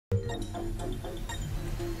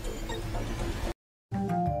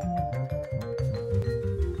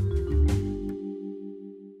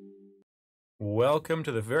Welcome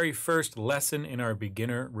to the very first lesson in our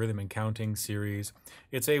beginner rhythm and counting series.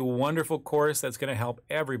 It's a wonderful course that's going to help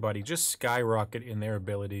everybody just skyrocket in their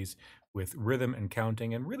abilities with rhythm and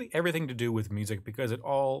counting and really everything to do with music because it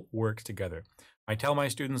all works together. I tell my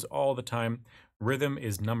students all the time, rhythm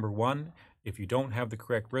is number one. If you don't have the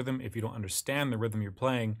correct rhythm, if you don't understand the rhythm you're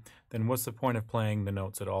playing, then what's the point of playing the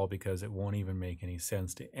notes at all because it won't even make any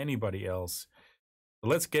sense to anybody else. So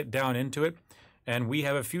let's get down into it. And we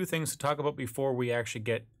have a few things to talk about before we actually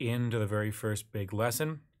get into the very first big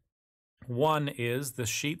lesson. One is the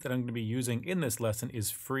sheet that I'm going to be using in this lesson is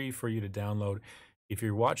free for you to download. If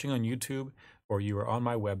you're watching on YouTube or you are on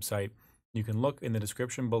my website, you can look in the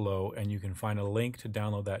description below and you can find a link to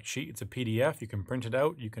download that sheet. It's a PDF. You can print it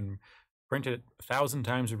out. You can print it 1,000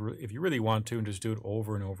 times if you really want to and just do it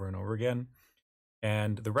over and over and over again.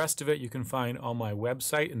 And the rest of it you can find on my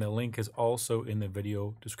website, and the link is also in the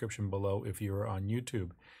video description below if you are on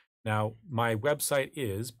YouTube. Now, my website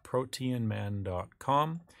is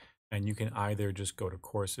proteanman.com, and you can either just go to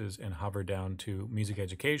courses and hover down to music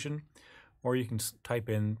education, or you can type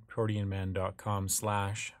in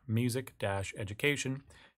proteanman.com/music-education,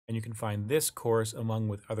 and you can find this course along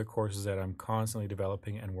with other courses that I'm constantly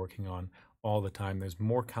developing and working on all the time. There's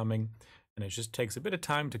more coming. And it just takes a bit of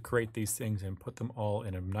time to create these things and put them all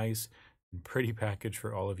in a nice and pretty package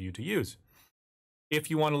for all of you to use. If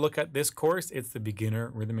you want to look at this course, it's the beginner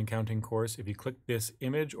rhythm and counting course. If you click this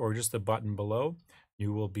image or just the button below,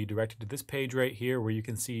 you will be directed to this page right here where you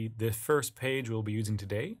can see the first page we'll be using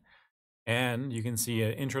today. And you can see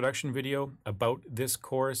an introduction video about this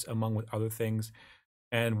course among with other things.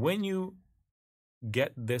 And when you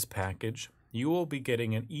get this package, you will be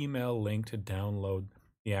getting an email link to download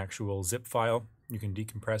the actual zip file. You can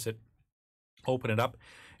decompress it, open it up,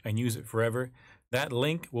 and use it forever. That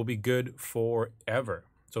link will be good forever.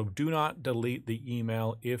 So do not delete the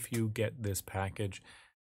email if you get this package.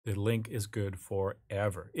 The link is good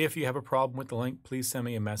forever. If you have a problem with the link, please send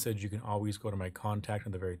me a message. You can always go to my contact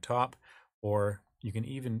at the very top, or you can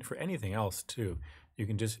even, for anything else too, you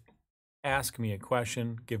can just ask me a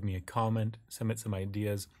question, give me a comment, submit some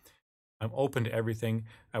ideas. I'm open to everything.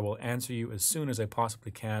 I will answer you as soon as I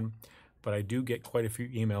possibly can, but I do get quite a few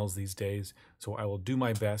emails these days, so I will do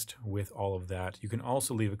my best with all of that. You can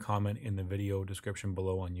also leave a comment in the video description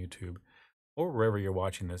below on YouTube or wherever you're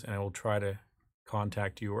watching this, and I will try to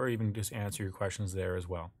contact you or even just answer your questions there as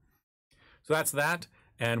well. So that's that,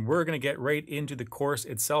 and we're going to get right into the course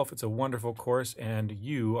itself. It's a wonderful course, and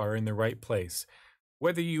you are in the right place.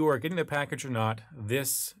 Whether you are getting the package or not,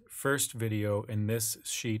 this first video in this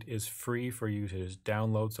sheet is free for you to just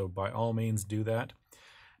download, so by all means do that.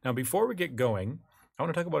 Now, before we get going, I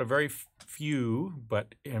want to talk about a very few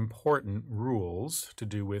but important rules to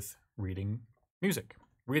do with reading music,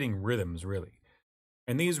 reading rhythms, really.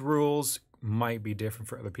 And these rules might be different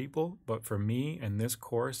for other people, but for me and this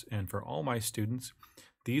course and for all my students,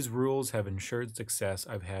 these rules have ensured success.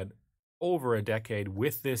 I've had over a decade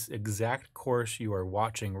with this exact course you are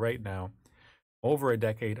watching right now, over a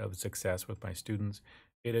decade of success with my students.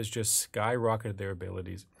 It has just skyrocketed their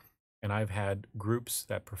abilities, and I've had groups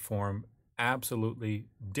that perform absolutely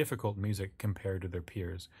difficult music compared to their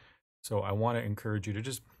peers. So I want to encourage you to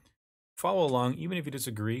just follow along. Even if you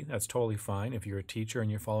disagree, that's totally fine. If you're a teacher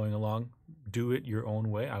and you're following along, do it your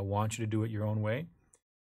own way. I want you to do it your own way,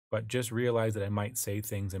 but just realize that I might say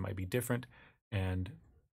things that might be different, and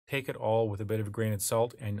take it all with a bit of a grain of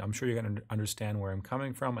salt, and I'm sure you're going to understand where I'm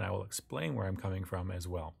coming from, and I will explain where I'm coming from as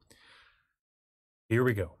well. Here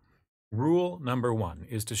we go. Rule number one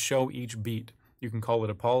is to show each beat. You can call it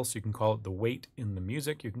a pulse, you can call it the weight in the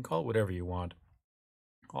music, you can call it whatever you want.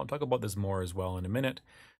 I'll talk about this more as well in a minute,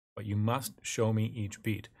 but you must show me each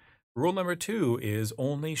beat. Rule number two is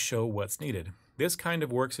only show what's needed. This kind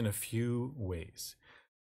of works in a few ways.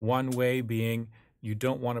 One way being, you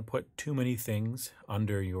don't want to put too many things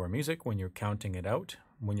under your music when you're counting it out.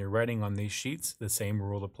 When you're writing on these sheets, the same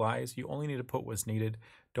rule applies. You only need to put what's needed.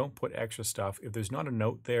 Don't put extra stuff. If there's not a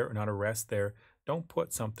note there or not a rest there, don't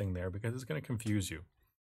put something there because it's going to confuse you.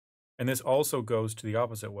 And this also goes to the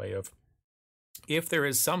opposite way of, if there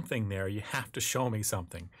is something there, you have to show me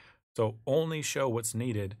something. So only show what's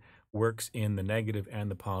needed works in the negative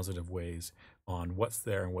and the positive ways on what's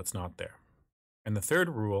there and what's not there. And the third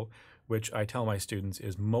rule, which I tell my students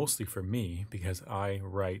is mostly for me because I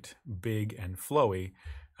write big and flowy,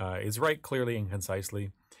 is write clearly and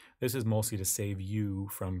concisely. This is mostly to save you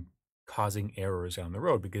from causing errors down the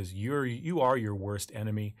road because you are your worst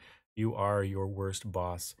enemy. You are your worst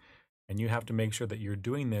boss. And you have to make sure that you're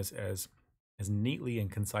doing this as neatly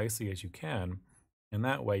and concisely as you can. And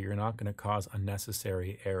that way you're not going to cause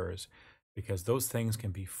unnecessary errors, because those things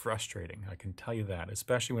can be frustrating. I can tell you that,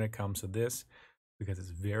 especially when it comes to this, because it's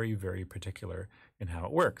very, very particular in how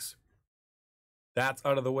it works. That's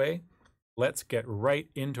out of the way. Let's get right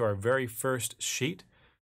into our very first sheet.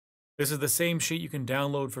 This is the same sheet you can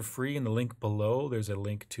download for free in the link below. There's a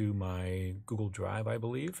link to my Google Drive, I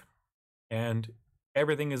believe. And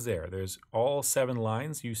everything is there. There's all 7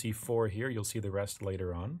 lines. You see 4 here. You'll see the rest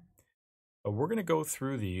later on. But we're going to go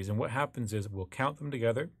through these, and what happens is we'll count them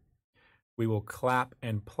together. We will clap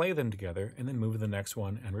and play them together, and then move to the next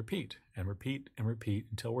one and repeat, and repeat, and repeat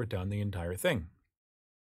until we're done the entire thing.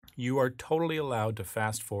 You are totally allowed to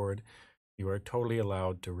fast forward. You are totally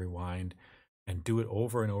allowed to rewind and do it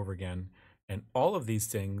over and over again. And all of these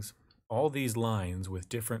things, all these lines with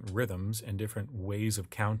different rhythms and different ways of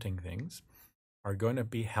counting things, are going to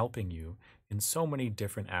be helping you in so many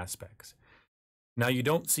different aspects. Now, you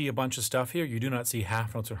don't see a bunch of stuff here. You do not see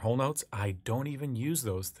half notes or whole notes. I don't even use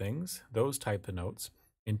those things, those type of notes,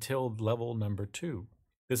 until level number 2.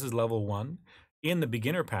 This is level 1. In the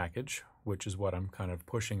beginner package, which is what I'm kind of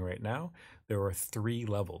pushing right now, there are 3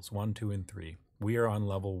 levels, 1, 2, and 3. We are on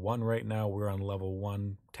level 1 right now. We're on level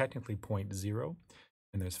 1, technically 0.0,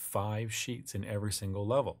 and there's 5 sheets in every single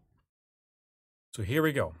level. So here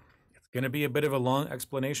we go. It's going to be a bit of a long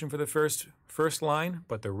explanation for the first line,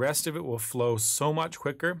 but the rest of it will flow so much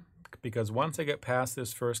quicker, because once I get past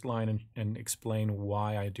this first line and explain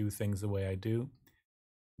why I do things the way I do,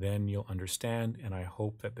 then you'll understand, and I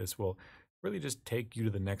hope that this will really just take you to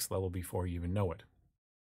the next level before you even know it.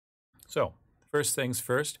 So, first things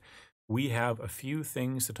first, we have a few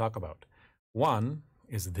things to talk about. One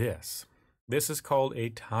is this. This is called a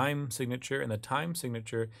time signature, and the time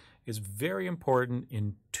signature is very important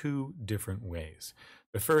in 2 different ways.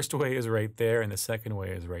 The first way is right there, and the second way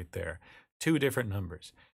is right there. 2 different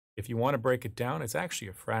numbers. If you want to break it down, it's actually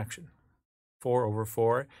a fraction. 4 over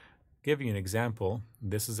 4. Give you an example.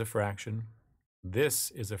 This is a fraction.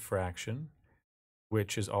 This is a fraction,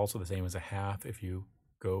 which is also the same as a half if you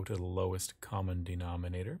go to the lowest common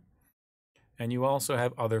denominator. And you also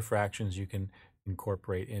have other fractions you can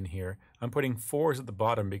incorporate in here. I'm putting 4s at the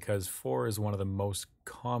bottom because 4 is one of the most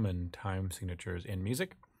common time signatures in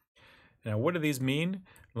music. Now, what do these mean?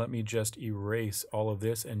 Let me just erase all of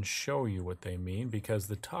this and show you what they mean, because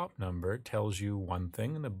the top number tells you one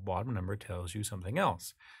thing and the bottom number tells you something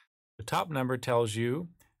else. The top number tells you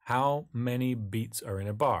how many beats are in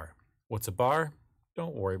a bar. What's a bar?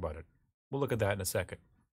 Don't worry about it. We'll look at that in a second.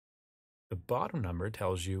 The bottom number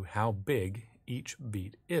tells you how big each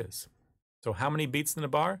beat is. So how many beats in a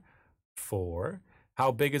bar? 4.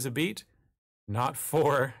 How big is a beat? Not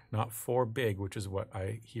 4 big, which is what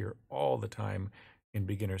I hear all the time in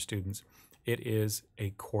beginner students. It is a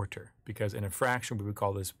quarter, because in a fraction we would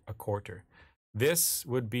call this a quarter. This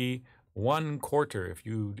would be 1/4. If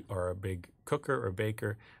you are a big cooker or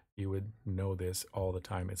baker, you would know this all the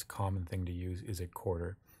time. It's a common thing to use is a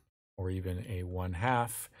quarter, or even a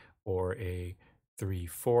 1/2, or a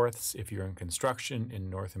 3/4. If you're in construction in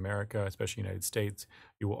North America, especially United States,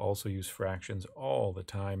 you will also use fractions all the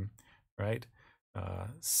time, right?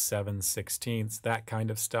 7/16, that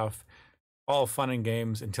kind of stuff. All fun and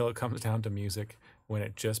games until it comes down to music, when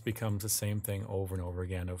it just becomes the same thing over and over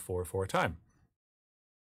again of 4/4 time.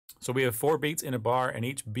 So we have 4 beats in a bar, and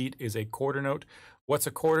each beat is a quarter note. What's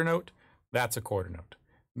a quarter note? That's a quarter note.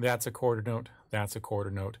 That's a quarter note. That's a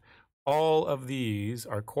quarter note. All of these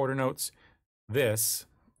are quarter notes. This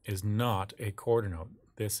is not a quarter note.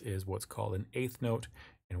 This is what's called an eighth note,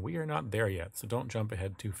 and we are not there yet, so don't jump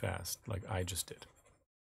ahead too fast like I just did.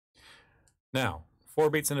 Now, 4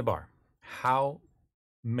 beats in a bar. How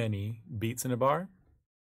many beats in a bar?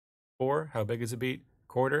 4. How big is a beat?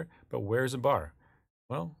 Quarter. But where's a bar?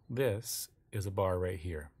 Well, this is a bar right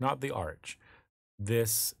here, not the arch.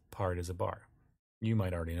 This part is a bar. You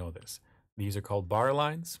might already know this. These are called bar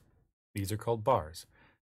lines. These are called bars.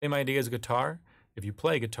 Same idea as a guitar. If you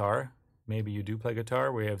play guitar, maybe you do play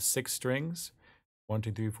guitar, we have 6 strings. 1,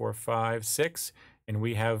 2, 3, 4, 5, 6. And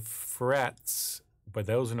we have frets, but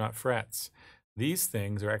those are not frets. These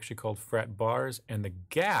things are actually called fret bars, and the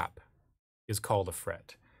gap is called a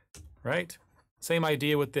fret, right? Same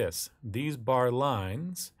idea with this. These bar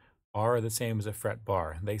lines are the same as a fret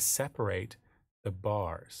bar. They separate the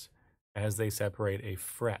bars as they separate a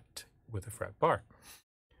fret with a fret bar.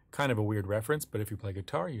 Kind of a weird reference, but if you play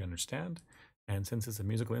guitar, you understand. And since it's a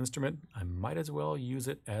musical instrument, I might as well use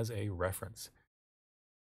it as a reference.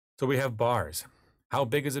 So we have bars. How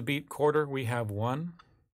big is a beat? Quarter. We have 1,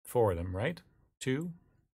 4 of them, right? 2,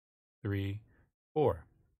 3, 4.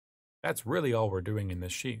 That's really all we're doing in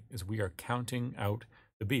this sheet, is we are counting out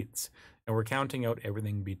the beats. And we're counting out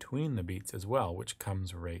everything between the beats as well, which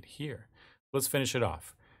comes right here. Let's finish it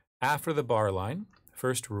off. After the bar line,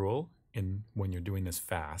 first rule when you're doing this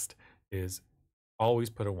fast is always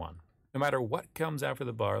put a 1. No matter what comes after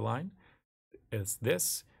the bar line, it's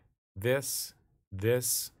this, this,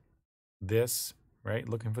 this, this, right?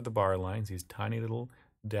 Looking for the bar lines, these tiny little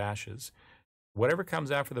dashes. Whatever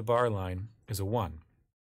comes after the bar line is a 1.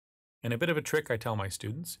 And a bit of a trick I tell my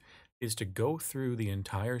students is to go through the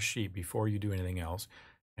entire sheet before you do anything else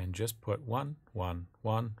and just put 1, 1,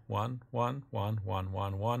 1, 1, 1, 1, 1, 1,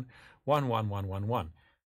 1, 1, 1, 1, 1, 1,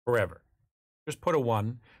 forever. Just put a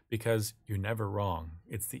 1 because you're never wrong.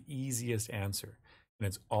 It's the easiest answer. And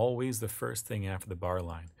it's always the first thing after the bar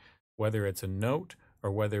line. Whether it's a note or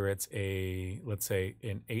whether it's let's say,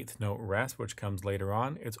 an 8th note rest, which comes later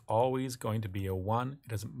on, it's always going to be a 1. It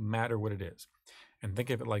doesn't matter what it is. And think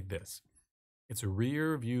of it like this. It's a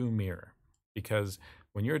rear view mirror, because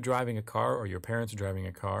when you're driving a car or your parents are driving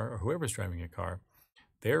a car or whoever's driving a car,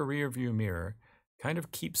 their rear view mirror kind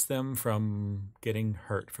of keeps them from getting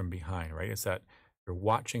hurt from behind, right? It's that you're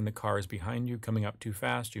watching the cars behind you coming up too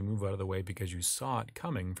fast, you move out of the way because you saw it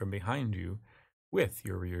coming from behind you with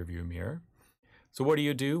your rear view mirror. So what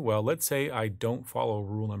do? Well, let's say I don't follow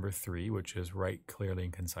rule number 3, which is write clearly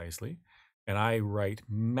and concisely, and I write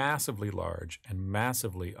massively large and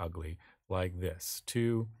massively ugly like this.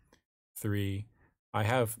 2, 3. I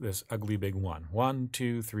have this ugly big 1. 1,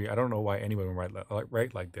 2, 3. I don't know why anyone would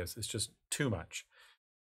write like this. It's just too much.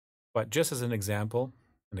 But just as an example,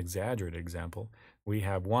 an exaggerated example, we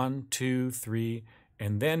have 1, 2, 3,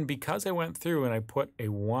 and then because I went through and I put a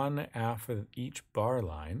 1 after each bar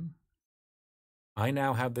line, I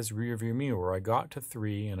now have this rear view mirror where I got to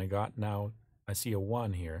 3 and I see a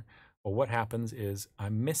 1 here. Well, what happens is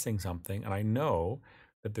I'm missing something, and I know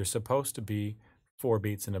that there's supposed to be 4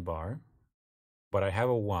 beats in a bar, but I have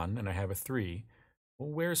a 1 and I have a 3. Well,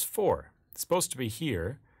 where's 4? It's supposed to be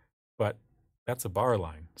here, but that's a bar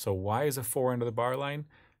line. So why is a 4 under the bar line?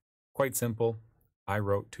 Quite simple. I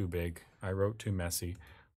wrote too big. I wrote too messy.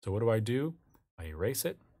 So what do? I erase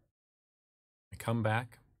it. I come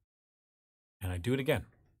back and I do it again.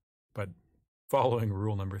 But following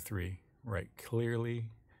rule number 3, write clearly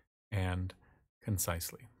and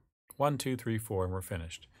concisely. 1, 2, 3, 4, and we're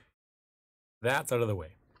finished. That's out of the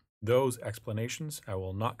way. Those explanations, I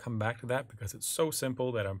will not come back to that because it's so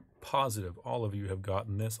simple that I'm positive all of you have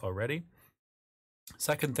gotten this already.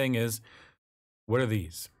 Second thing is, what are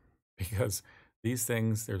these? Because these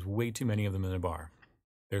things, there's way too many of them in a bar.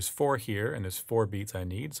 There's 4 here, and there's 4 beats I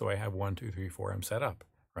need, so I have 1, 2, 3, 4, I'm set up,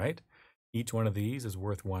 right? Each one of these is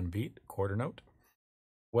worth 1 beat, quarter note.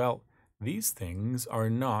 Well, these things are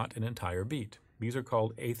not an entire beat. These are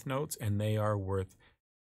called 8th notes, and they are worth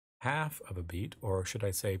half of a beat, or should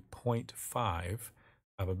I say 0.5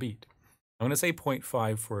 of a beat. I'm going to say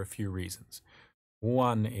 0.5 for a few reasons.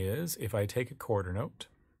 One is if I take a quarter note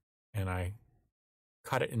and I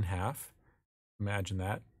cut it in half, imagine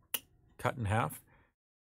that, cut in half.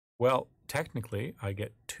 Well, technically I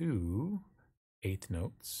get 2 8th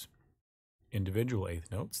notes, individual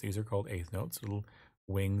 8th notes. These are called 8th notes, little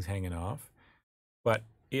wings hanging off. But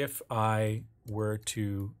if I were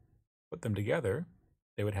to put them together,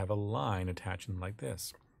 they would have a line attaching like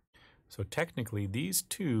this. So technically these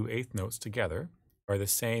 2 8th notes together are the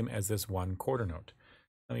same as this 1 quarter note.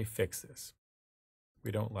 Let me fix this.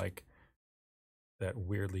 We don't like that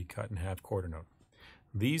weirdly cut in half quarter note.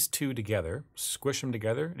 These 2 together, squish them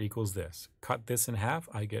together, it equals this. Cut this in half,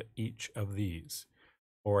 I get each of these.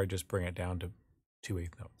 Or I just bring it down to 2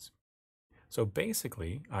 8th notes. So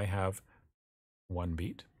basically I have 1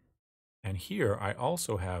 beat, and here I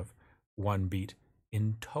also have 1 beat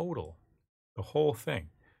in total, the whole thing.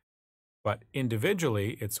 But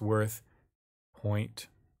individually it's worth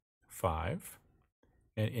 0.5,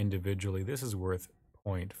 and individually this is worth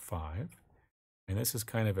 0.5. And this is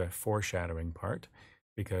kind of a foreshadowing part,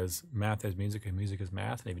 because math is music and music is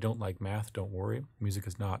math. And if you don't like math, don't worry. Music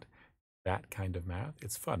is not that kind of math.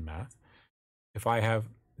 It's fun math. If I have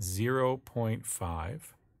 0.5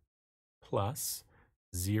 plus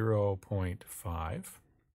 0.5,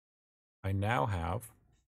 I now have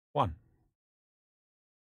 1.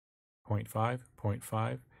 0.5,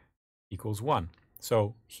 0.5 equals 1.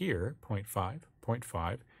 So here, 0.5,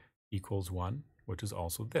 0.5 equals 1, which is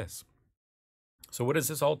also this. So what does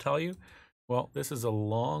this all tell you? Well, this is a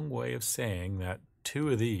long way of saying that 2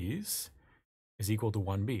 of these is equal to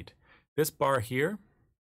 1 beat. This bar here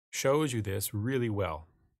shows you this really well.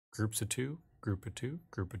 Groups of 2, group of 2,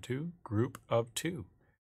 group of 2, group of 2.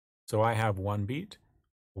 So I have 1 beat,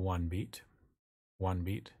 1 beat, 1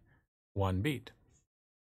 beat, 1 beat.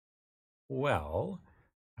 Well,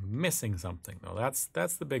 I'm missing something though.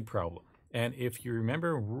 That's the big problem. And if you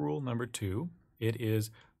remember rule number 2, it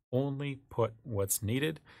is only put what's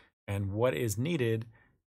needed, and what is needed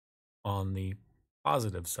on the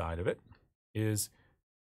positive side of it is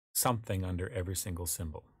something under every single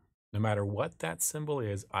symbol. No matter what that symbol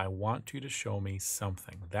is, I want you to show me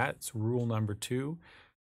something. That's rule number 2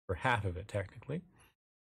 for half of it technically.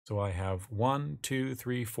 So I have 1, 2,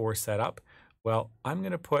 3, 4 set up. Well, I'm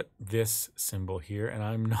going to put this symbol here, and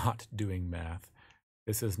I'm not doing math.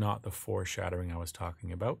 This is not the foreshadowing I was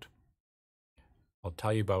talking about. I'll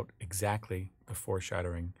tell you about exactly the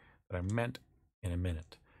foreshadowing that I meant in a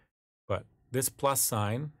minute. But this plus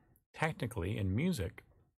sign, technically in music,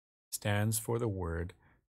 stands for the word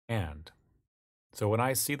and. So when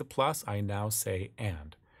I see the plus, I now say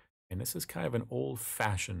and. And this is kind of an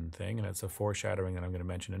old-fashioned thing, and it's a foreshadowing that I'm going to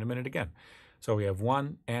mention in a minute again. So we have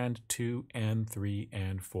 1 and 2 and 3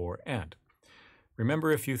 and 4 and.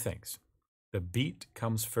 Remember a few things. The beat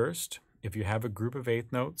comes first. If you have a group of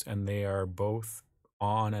eighth notes and they are both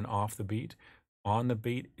on and off the beat, on the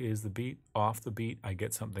beat is the beat, off the beat I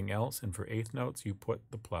get something else, and for eighth notes you put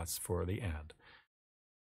the plus for the and.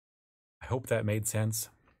 I hope that made sense.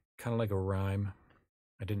 Kind of like a rhyme.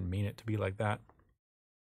 I didn't mean it to be like that.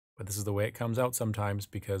 But this is the way it comes out sometimes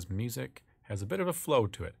because music has a bit of a flow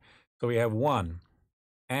to it. So we have 1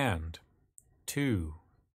 and 2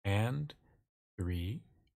 and 3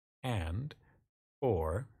 and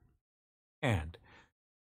 4 and.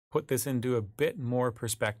 Put this into a bit more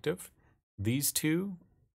perspective. These two,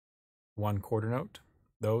 1 quarter note.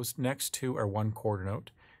 Those next two are 1 quarter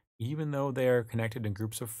note. Even though they are connected in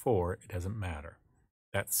groups of 4, it doesn't matter.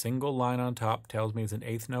 That single line on top tells me it's an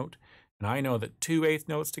eighth note. And I know that 2 eighth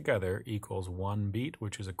notes together equals 1 beat,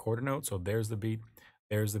 which is a quarter note. So there's the beat,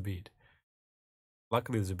 there's the beat.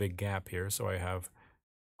 Luckily, there's a big gap here. So I have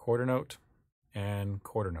quarter note and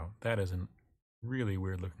quarter note. That is a really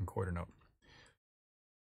weird looking quarter note.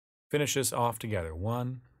 Finish this off together.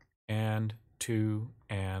 1 and 2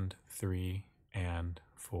 and 3 and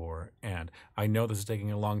 4 and. I know this is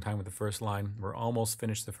taking a long time with the first line. We're almost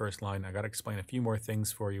finished the first line. I got to explain a few more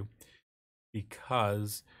things for you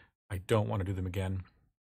because I don't want to do them again.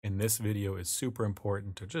 And this video is super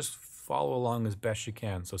important to just follow along as best you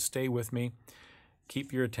can. So stay with me.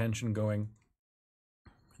 Keep your attention going.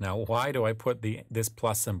 Now, why do I put this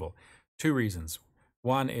plus symbol? 2 reasons.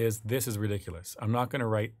 One is this is ridiculous. I'm not going to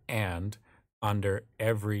write and under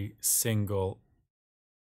every single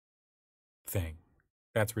thing.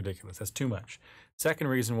 That's ridiculous. That's too much. Second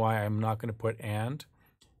reason why I'm not going to put and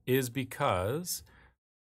is because,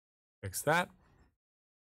 fix that,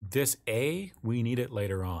 this A, we need it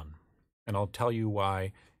later on. And I'll tell you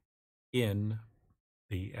why in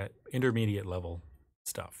the intermediate level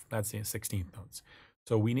stuff. That's the 16th notes.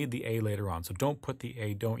 So we need the A later on. So don't put the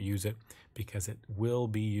A, don't use it, because it will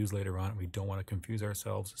be used later on. We don't want to confuse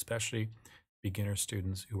ourselves, especially beginner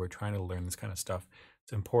students who are trying to learn this kind of stuff.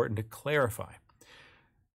 It's important to clarify.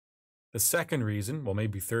 The second reason, well,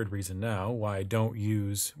 maybe third reason now, why I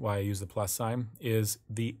use the plus sign is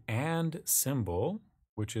the and symbol,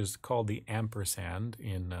 which is called the ampersand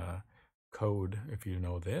in code, if you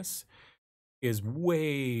know this, is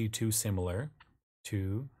way too similar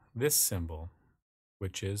to this symbol,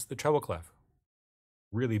 which is the treble clef.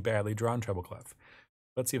 Really badly drawn treble clef.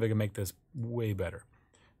 Let's see if I can make this way better.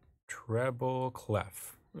 Treble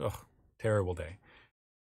clef. Ugh, terrible day.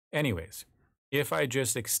 Anyways, if I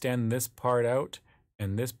just extend this part out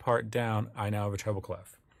and this part down, I now have a treble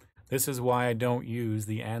clef. This is why I don't use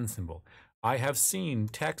the and symbol. I have seen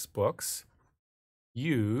textbooks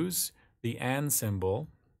use the and symbol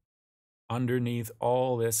underneath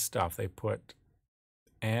all this stuff. They put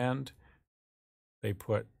and, they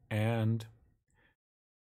put and.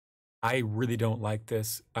 I really don't like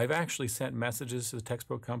this. I've actually sent messages to the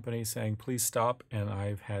textbook company saying, please stop, and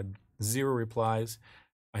I've had 0 replies.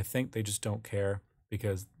 I think they just don't care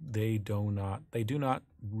because they do not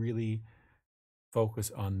really focus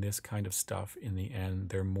on this kind of stuff in the end.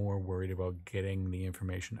 They're more worried about getting the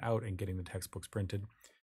information out and getting the textbooks printed.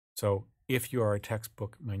 So if you are a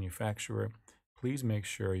textbook manufacturer, please make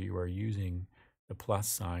sure you are using the plus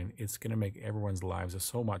sign. It's going to make everyone's lives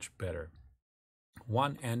so much better.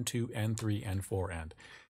 1 and 2 and 3 and 4 and.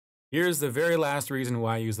 Here's the very last reason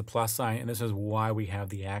why I use the plus sign, and this is why we have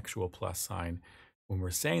the actual plus sign when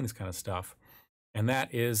we're saying this kind of stuff, and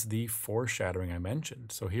that is the foreshadowing I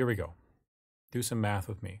mentioned. So here we go. Do some math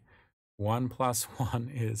with me. 1 plus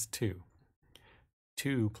 1 is 2.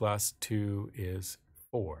 2 plus 2 is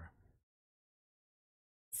 4.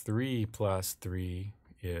 3 plus 3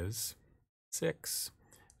 is 6.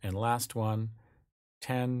 And last one,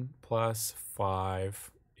 10 plus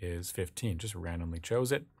 5 is 15. Just randomly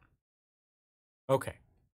chose it. Okay.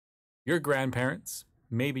 Your grandparents,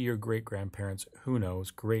 maybe your great-grandparents, who knows,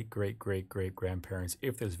 great-great-great-great-grandparents,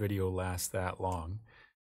 if this video lasts that long,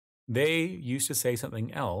 they used to say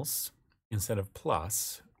something else instead of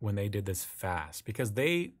plus when they did this fast because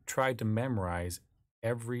they tried to memorize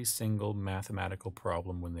every single mathematical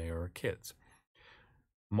problem when they were kids.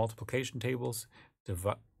 Multiplication tables,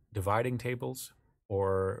 dividing tables,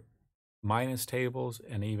 or minus tables,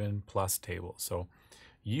 and even plus tables. So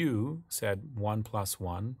you said 1 plus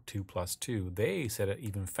 1, 2 plus 2. They said it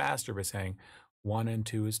even faster by saying 1 and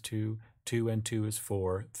 2 is 2, 2 and 2 is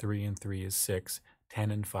 4, 3 and 3 is 6,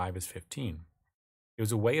 10 and 5 is 15. It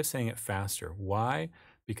was a way of saying it faster. Why?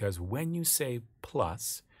 Because when you say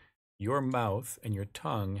plus, your mouth and your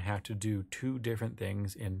tongue have to do two different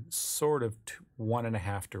things in sort of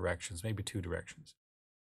 1.5 directions, maybe 2 directions.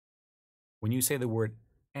 When you say the word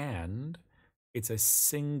and, it's a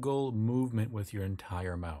single movement with your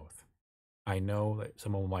entire mouth. I know that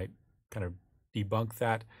someone might kind of debunk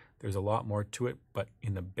that. There's a lot more to it, but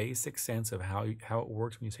in the basic sense of how it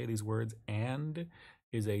works when you say these words, and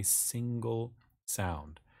is a single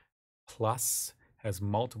sound. Plus has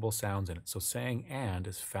multiple sounds in it. So saying and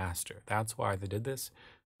is faster. That's why they did this.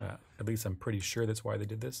 At least I'm pretty sure that's why they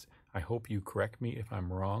did this. I hope you correct me if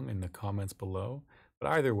I'm wrong in the comments below. But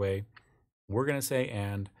either way, we're going to say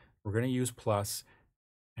and, we're going to use plus,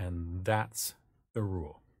 and that's the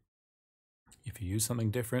rule. If you use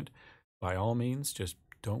something different, by all means, just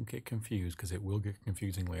don't get confused because it will get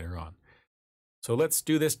confusing later on. So let's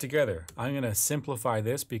do this together. I'm going to simplify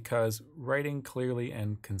this because writing clearly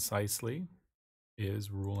and concisely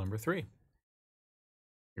is rule number 3.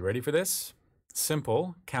 You ready for this?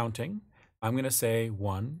 Simple counting. I'm going to say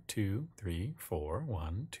 1, 2, 3, 4,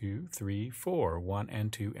 1, 2, 3, 4, 1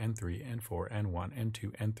 and 2 and 3 and 4 and 1 and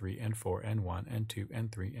 2 and 3 and 4 and 1 and 2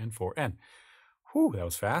 and 3 and 4 and. Whew, that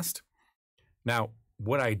was fast. Now,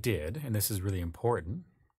 what I did, and this is really important,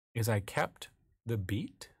 is I kept the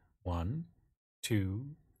beat 1, 2,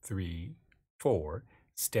 3, 4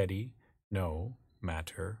 steady no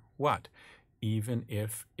matter what. Even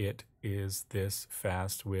if it is this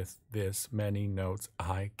fast with this many notes,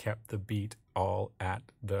 I kept the beat all at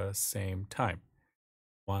the same time.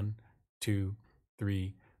 1, 2,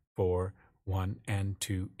 3, 4, 1 and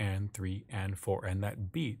 2 and 3 and 4. And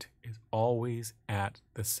that beat is always at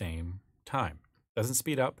the same time. Doesn't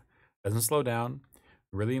speed up, doesn't slow down.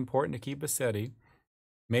 Really important to keep it steady.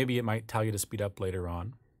 Maybe it might tell you to speed up later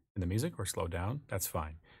on in the music or slow down. That's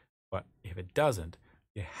fine. But if it doesn't,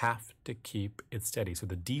 you have to keep it steady. So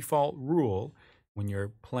the default rule when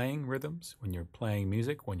you're playing rhythms, when you're playing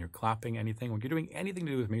music, when you're clapping anything, when you're doing anything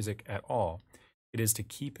to do with music at all, it is to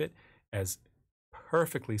keep it as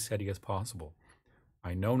perfectly steady as possible.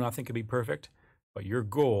 I know nothing can be perfect, but your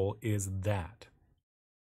goal is that.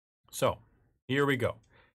 So here we go.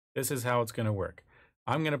 This is how it's going to work.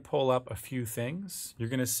 I'm going to pull up a few things. You're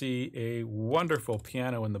going to see a wonderful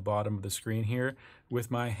piano in the bottom of the screen here with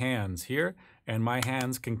my hands here, and my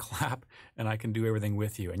hands can clap and I can do everything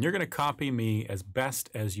with you. And you're going to copy me as best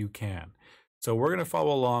as you can. So we're going to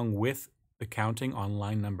follow along with the counting on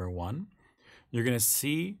line number 1. You're going to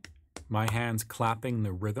see my hands clapping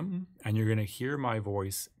the rhythm, and you're going to hear my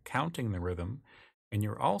voice counting the rhythm, and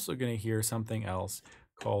you're also going to hear something else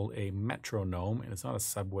called a metronome, and it's not a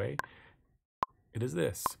subway. It is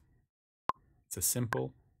this. It's a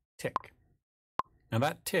simple tick. Now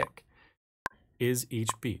that tick is each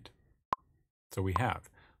beat. So we have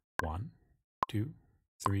 1, 2,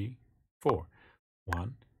 3, 4.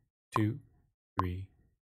 1, 2, 3,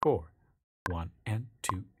 4. 1 and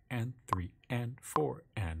 2 and 3 and 4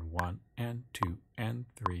 and 1 and 2 and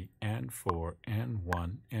 3 and 4 and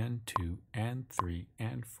 1 and 2 and 3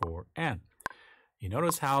 and 4 and. You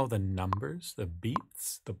notice how the numbers, the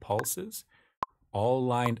beats, the pulses, all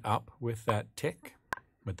lined up with that tick,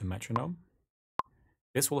 with the metronome?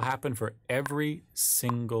 This will happen for every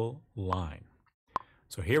single line.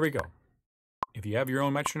 So here we go. If you have your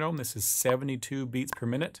own metronome, this is 72 beats per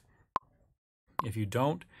minute. If you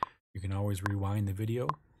don't, you can always rewind the video,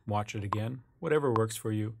 watch it again, whatever works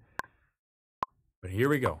for you. But here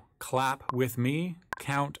we go. Clap with me,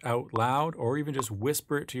 count out loud, or even just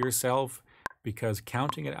whisper it to yourself, because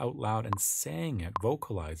counting it out loud and saying it,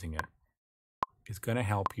 vocalizing it, is going to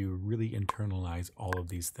help you really internalize all of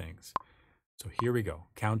these things. So here we go.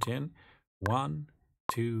 Count in. 1,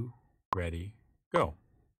 2, ready, go.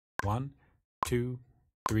 1, 2,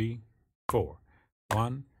 3, 4.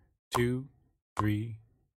 1, 2, 3,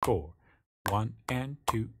 4. 1 and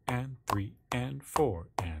 2 and 3 and 4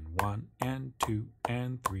 and 1 and 2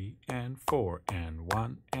 and 3 and 4 and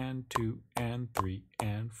 1 and 2 and 3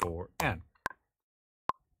 and 4 and.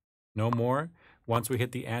 No more. Once we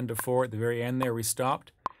hit the end of 4 at the very end there, we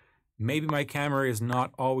stopped. Maybe my camera is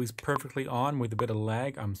not always perfectly on with a bit of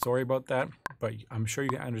lag. I'm sorry about that, but I'm sure you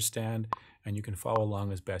can understand and you can follow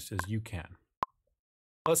along as best as you can.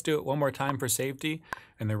 Let's do it one more time for safety,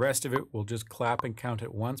 and the rest of it we'll just clap and count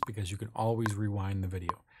at once because you can always rewind the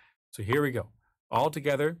video. So here we go. All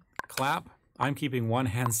together, clap. I'm keeping one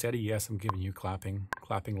hand steady. Yes, I'm giving you clapping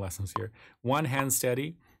lessons here. One hand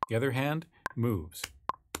steady, the other hand moves.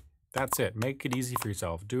 That's it. Make it easy for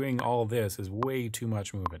yourself. Doing all this is way too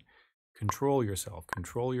much movement. Control yourself,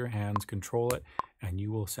 control your hands, control it, and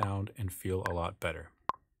you will sound and feel a lot better.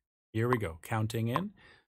 Here we go. Counting in.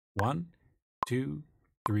 1, 2,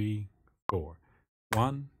 3, 4.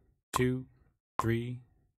 1, 2, 3,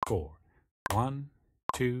 4. 1,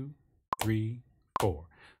 2, 3, 4.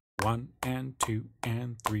 1 and 2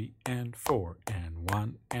 and 3 and 4 and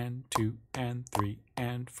 1 and 2 and 3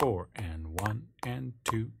 and 4 and 1 and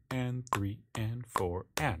 2 and 3 and 4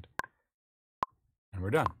 and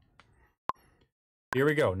we're done. Here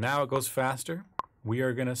we go. Now it goes faster. We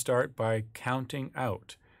are going to start by counting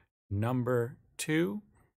out. Number 2.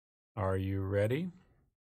 Are you ready?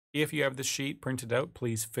 If you have the sheet printed out,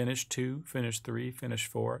 please finish 2, finish 3, finish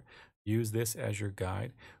 4. Use this as your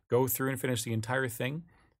guide. Go through and finish the entire thing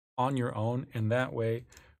on your own, and that way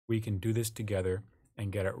we can do this together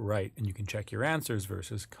and get it right, and you can check your answers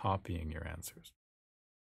versus copying your answers.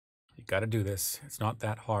 You got to do this. It's not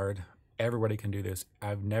that hard. Everybody can do this.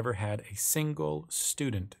 I've never had a single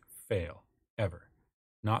student fail, ever.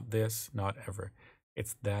 Not this, not ever.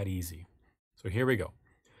 It's that easy. So here we go.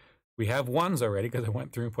 We have ones already because I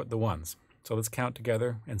went through and put the ones. So let's count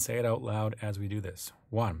together and say it out loud as we do this.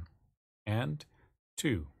 1 and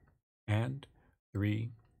 2 and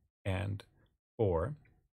 3 and 4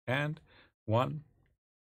 and 1,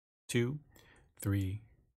 2, 3,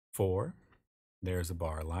 4. There's a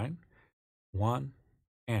bar line. 1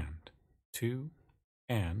 and 2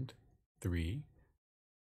 and 3,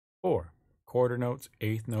 4. Quarter notes,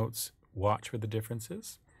 eighth notes, watch for the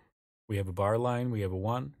differences. We have a bar line, we have a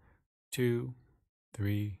 1, 2,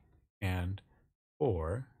 3, and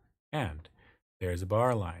 4, and there's a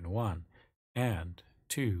bar line. 1 and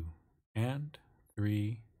 2 and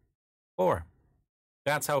 3, 4.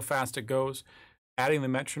 That's how fast it goes. Adding the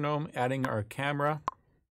metronome, adding our camera.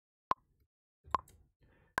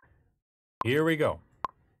 Here we go.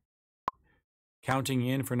 Counting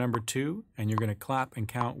in for number 2, and you're going to clap and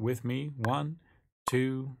count with me. 1,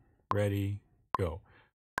 2, ready, go.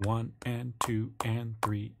 1 and 2 and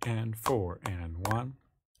 3 and 4 and 1,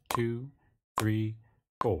 2, 3,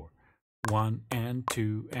 4. 1 and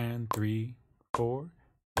 2 and 3, 4.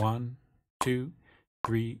 1, 2,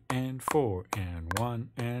 3 and 4 and 1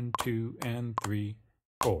 and 2 and 3,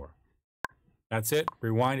 4. That's it.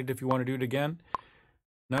 Rewind it if you want to do it again.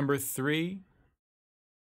 Number 3.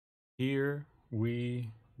 Here we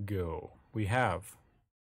go. We have,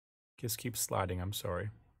 just keep sliding, I'm sorry.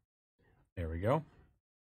 There we go.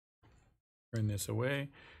 Turn this away.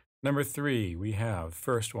 Number 3, we have,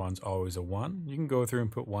 first one's always a 1. You can go through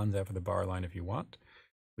and put 1s after the bar line if you want.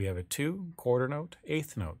 We have a 2, quarter note,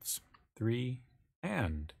 eighth notes, 3,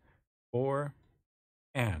 and 4,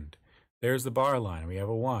 and. There's the bar line. We have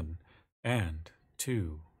a 1, and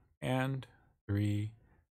 2, and 3,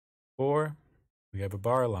 4. We have a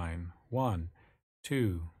bar line. 1,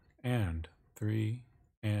 2, and 3,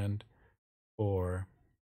 and 4,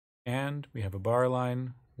 and we have a bar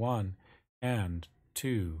line. 1, and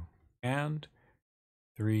 2, and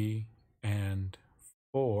 3, and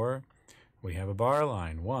 4. We have a bar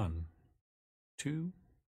line. 1, 2,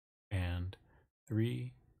 and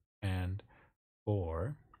 3, and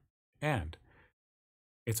 4, and.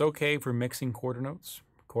 It's okay for mixing quarter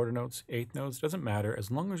notes, eighth notes, doesn't matter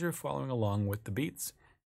as long as you're following along with the beats.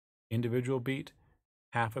 Individual beat,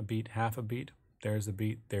 half a beat, half a beat. There's the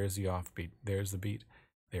beat, there's the off beat, there's the beat,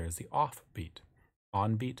 there's the off beat.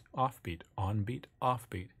 On beat, off beat, on beat, off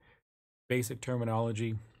beat. Basic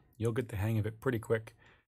terminology, you'll get the hang of it pretty quick.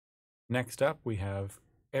 Next up, we have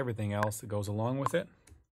everything else that goes along with it.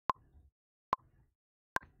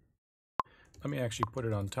 Let me actually put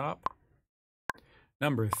it on top.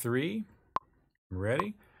 Number 3,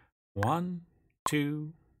 ready? 1,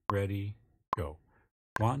 2, ready, go.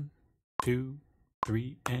 1, 2,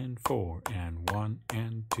 3, and 4, and 1,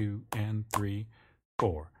 and 2, and 3,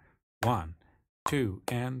 4. 1, 2,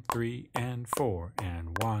 and 3, and 4,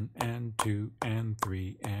 and 1, and 2, and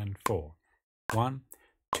 3, and 4. 1,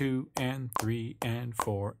 2, and 3, and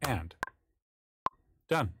 4, and.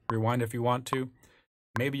 Done. Rewind if you want to.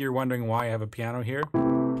 Maybe you're wondering why I have a piano here.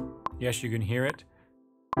 Yes, you can hear it.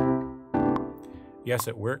 Yes,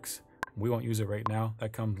 it works. We won't use it right now.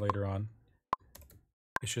 That comes later on.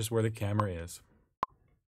 It's just where the camera is.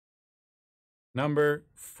 Number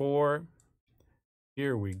 4.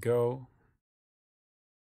 Here we go.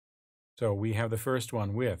 So we have the first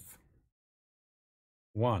one with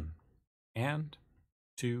 1 and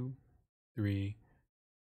 2, 3,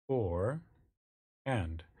 4,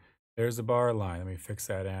 and. There's the bar line. Let me fix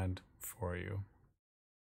that and for you.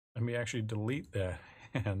 Let me actually delete that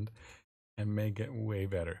and make it way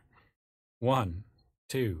better. 1,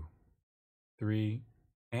 2, 3,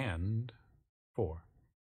 and 4.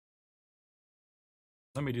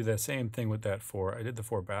 Let me do the same thing with that 4. I did the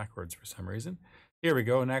 4 backwards for some reason. Here we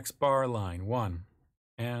go. Next bar line. 1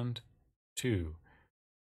 and 2,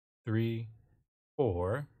 3,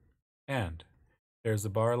 4, and. There's the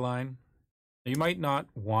bar line. You might not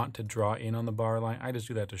want to draw in on the bar line. I just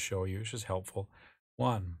do that to show you. It's just helpful.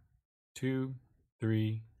 1, 2,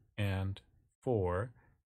 3, and 4.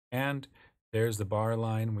 And there's the bar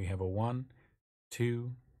line. We have a 1,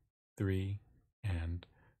 2, 3, and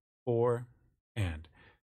 4, and.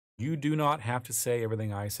 You do not have to say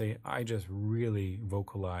everything I say. I just really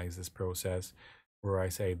vocalize this process where I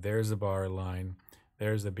say, there's the bar line,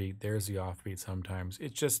 there's the beat, there's the offbeat sometimes.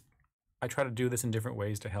 It's just, I try to do this in different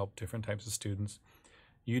ways to help different types of students.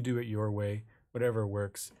 You do it your way, whatever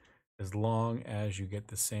works, as long as you get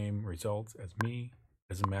the same results as me.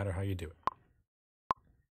 Doesn't matter how you do it.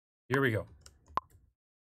 Here we go.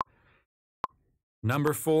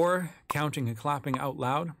 Number 4, counting and clapping out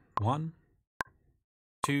loud. 1,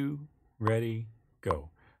 2, ready,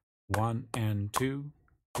 go. 1 and 2,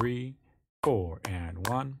 3, 4, and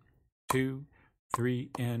 1, 2, 3,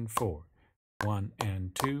 and 4. 1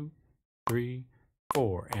 and 2, 3,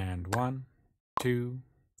 4, and 1, 2,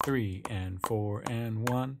 3, and 4, and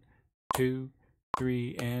 1, 2,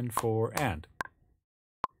 3, and 4, and.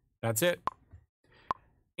 That's it.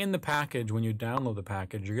 In the package, when you download the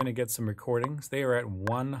package, you're going to get some recordings. They are at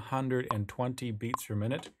 120 beats per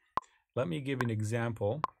minute. Let me give you an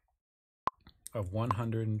example of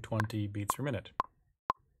 120 beats per minute,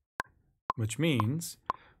 which means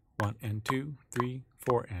 1 and 2, 3,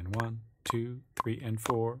 4, and 1, 2, 3, and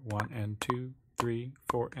 4, 1 and 2, 3,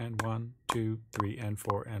 4, and 1, 2, 3, and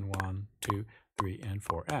 4, and 1, 2, 3, and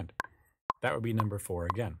 4, and. That would be number 4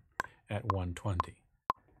 again at 120.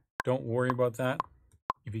 Don't worry about that.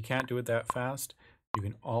 If you can't do it that fast, you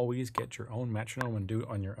can always get your own metronome and do it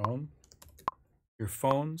on your own. Your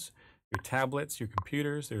phones, your tablets, your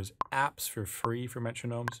computers, there's apps for free for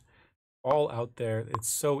metronomes, all out there. It's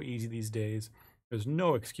so easy these days. There's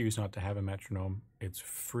no excuse not to have a metronome. It's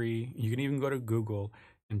free. You can even go to Google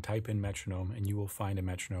and type in metronome and you will find a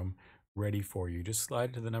metronome ready for you. Just slide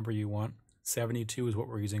it to the number you want. 72 is what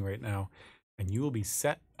we're using right now, and you will be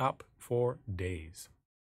set up for days.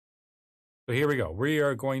 So here we go. We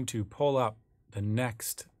are going to pull up the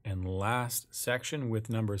next and last section with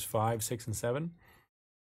numbers 5, 6, and 7.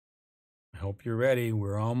 I hope you're ready.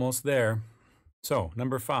 We're almost there. So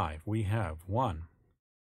number 5, we have 1,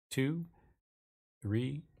 2,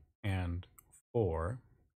 3, and 4.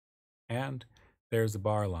 And there's the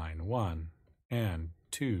bar line. 1, and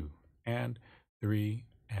 2, and 3,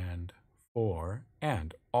 and 4,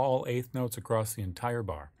 and all eighth notes across the entire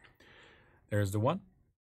bar. There's the 1,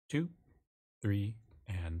 2, 3,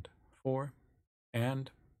 and 4,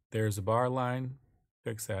 and there's a bar line.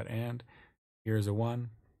 Fix that and. Here's a 1,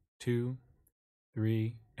 2,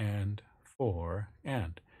 3, and 4,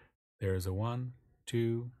 and there's a 1,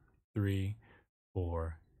 2, 3,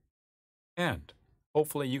 4, and.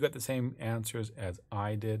 Hopefully you got the same answers as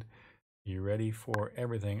I did. You ready for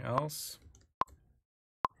everything else?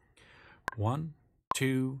 1,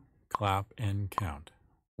 2, clap and count.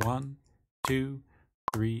 1, 2,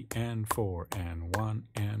 3, and 4, and 1,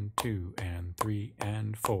 and 2, and 3,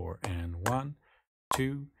 and 4, and 1,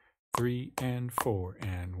 2, 3, and 4,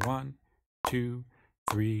 and 1, 2,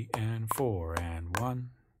 3, and 4, and 1,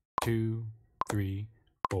 2, 3,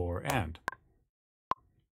 4, and.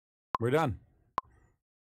 We're done.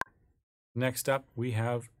 Next up, we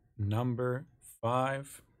have number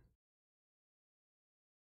 5.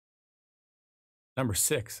 Number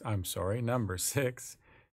 6, I'm sorry, number 6.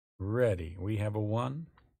 Ready. We have a 1,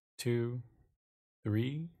 2,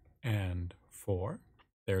 3, and 4.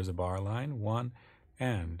 There's a bar line. 1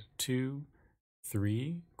 and 2,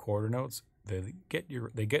 3 quarter notes. They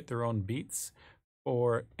get their own beats.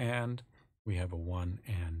 4 and we have a 1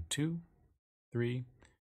 and 2, 3,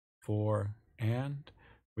 4 and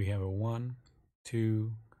we have a 1,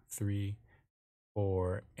 2, 3,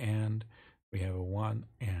 4 and We have a 1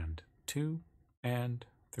 and 2 and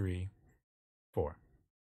 3, 4.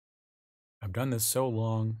 I've done this so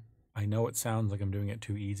long, I know it sounds like I'm doing it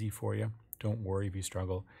too easy for you. Don't worry if you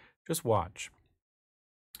struggle. Just watch.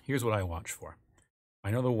 Here's what I watch for.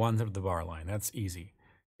 I know the ones of the bar line. That's easy.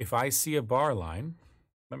 If I see a bar line,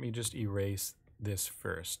 let me just erase this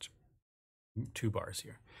first. 2 bars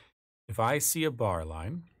here. If I see a bar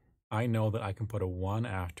line, I know that I can put a 1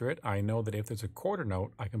 after it. I know that if there's a quarter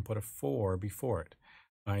note, I can put a 4 before it.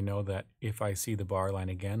 I know that if I see the bar line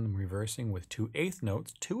again reversing with 2 eighth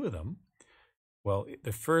notes, 2 of them, well,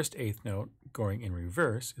 the first eighth note going in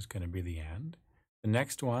reverse is going to be the and. The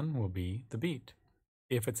next one will be the beat.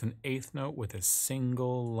 If it's an eighth note with a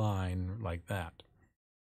single line like that.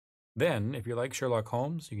 Then, if you're like Sherlock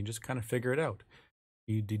Holmes, you can just kind of figure it out.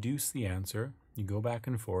 You deduce the answer, you go back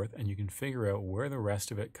and forth, and you can figure out where the rest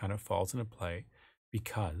of it kind of falls into play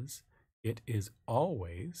because it is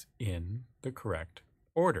always in the correct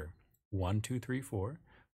order. 1, 2, 3, 4,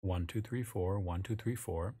 1, 2, 3, 4, 1, 2, 3,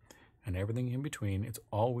 4, and everything in between. It's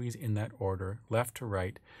always in that order, left to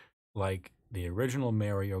right, like the original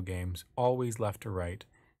Mario games, always left to right,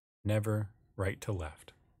 never right to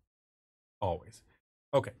left. Always.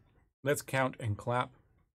 Okay, let's count and clap.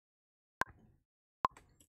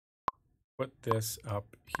 Put this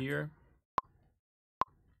up here.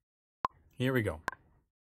 Here we go.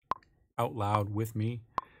 Out loud with me.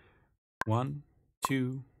 1,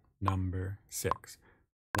 2, number 6.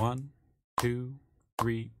 1, 2,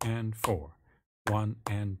 3, and 4. 1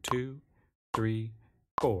 and 2, 3,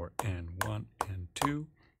 4, and 1 and 2,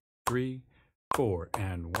 3, 4,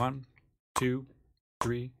 and 1, 2,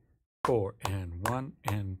 3, 4, and 1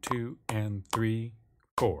 and 2 and 3,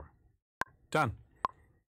 4. Done.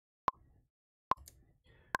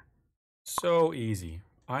 So easy.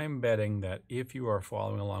 I'm betting that if you are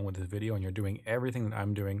following along with this video and you're doing everything that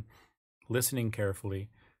I'm doing, listening carefully,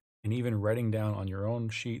 and even writing down on your own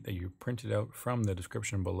sheet that you printed out from the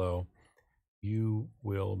description below, you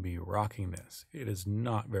will be rocking this. It is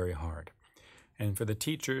not very hard. And for the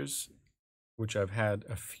teachers, which I've had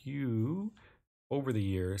a few over the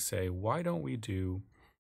years say, why don't we do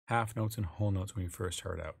half notes and whole notes when we first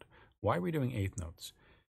start out? Why are we doing eighth notes?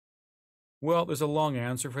 Well, there's a long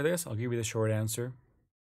answer for this. I'll give you the short answer.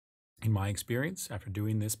 In my experience, after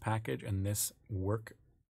doing this package and this work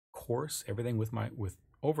course, everything with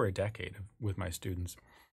over a decade with my students,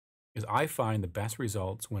 is I find the best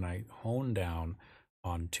results when I hone down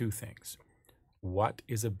on 2 things. What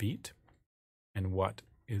is a beat and what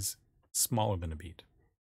is smaller than a beat?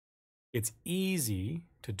 It's easy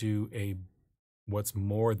to do what's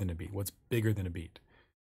more than a beat, what's bigger than a beat.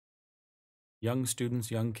 Young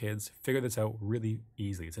students, young kids figure this out really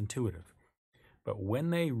easily. It's intuitive. But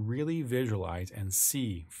when they really visualize and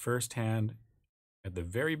see firsthand at the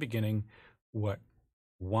very beginning what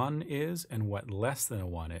 1 is and what less than a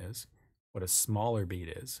 1 is, what a smaller beat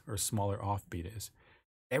is or smaller offbeat is,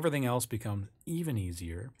 everything else becomes even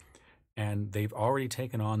easier, and they've already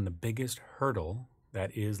taken on the biggest hurdle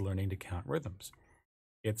that is learning to count rhythms.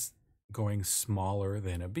 It's going smaller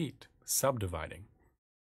than a beat, subdividing.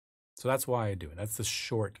 So that's why I do it. That's the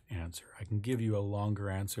short answer. I can give you a longer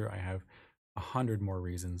answer. I have 100 more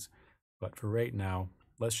reasons, but for right now,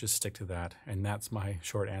 let's just stick to that. And that's my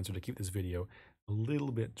short answer to keep this video a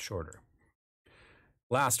little bit shorter.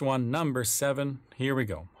 Last one, number 7. Here we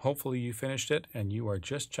go. Hopefully you finished it and you are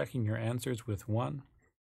just checking your answers with 1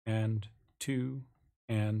 and 2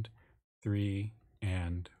 and 3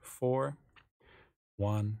 and 4.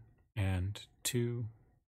 1 and 2,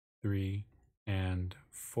 3 and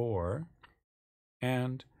 4,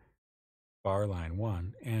 and bar line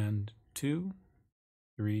 1 and 2,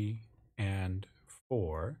 3 and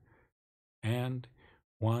 4, and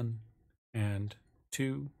 1 and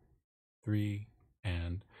 2, 3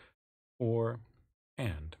 and 4,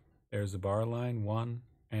 and there's the bar line 1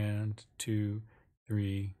 and 2,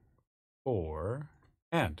 3, 4,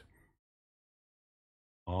 and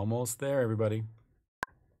almost there, everybody.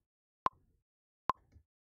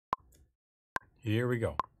 Here we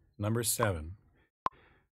go. Number 7.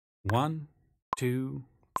 1, 2,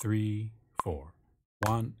 3, 4.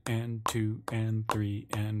 1 and 2 and 3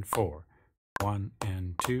 and 4. 1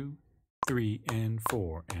 and 2, 3 and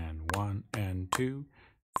 4, and 1 and 2,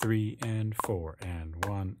 3 and 4, and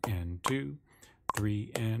 1 and 2,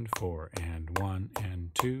 3 and 4, and 1 and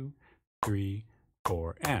 2, 3,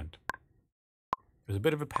 4, and. There's a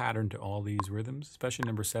bit of a pattern to all these rhythms, especially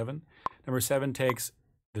number 7. Number 7 takes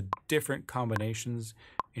the different combinations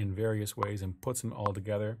in various ways and puts them all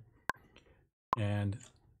together, and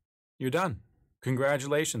you're done.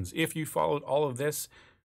 Congratulations. If you followed all of this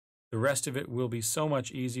The rest of it will be so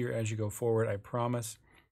much easier as you go forward, I promise.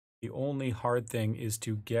 The only hard thing is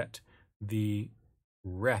to get the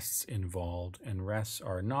rests involved, and rests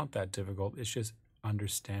are not that difficult. It's just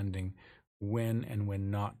understanding when and when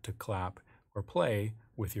not to clap or play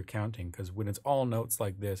with your counting, because when it's all notes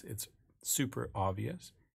like this, it's super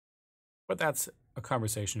obvious. But that's a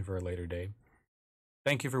conversation for a later day.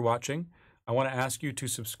 Thank you for watching. I want to ask you to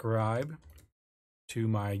subscribe to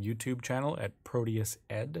my YouTube channel at Proteus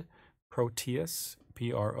Ed, Proteus,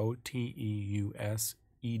 Proteus,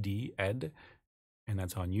 Ed, and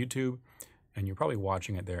that's on YouTube, and you're probably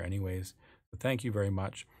watching it there anyways. So thank you very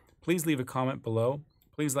much. Please leave a comment below.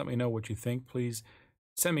 Please let me know what you think. Please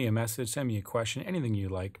send me a message, send me a question, anything you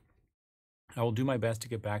like. I will do my best to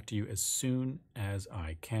get back to you as soon as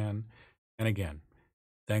I can. And again,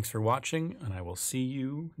 thanks for watching, and I will see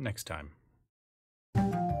you next time.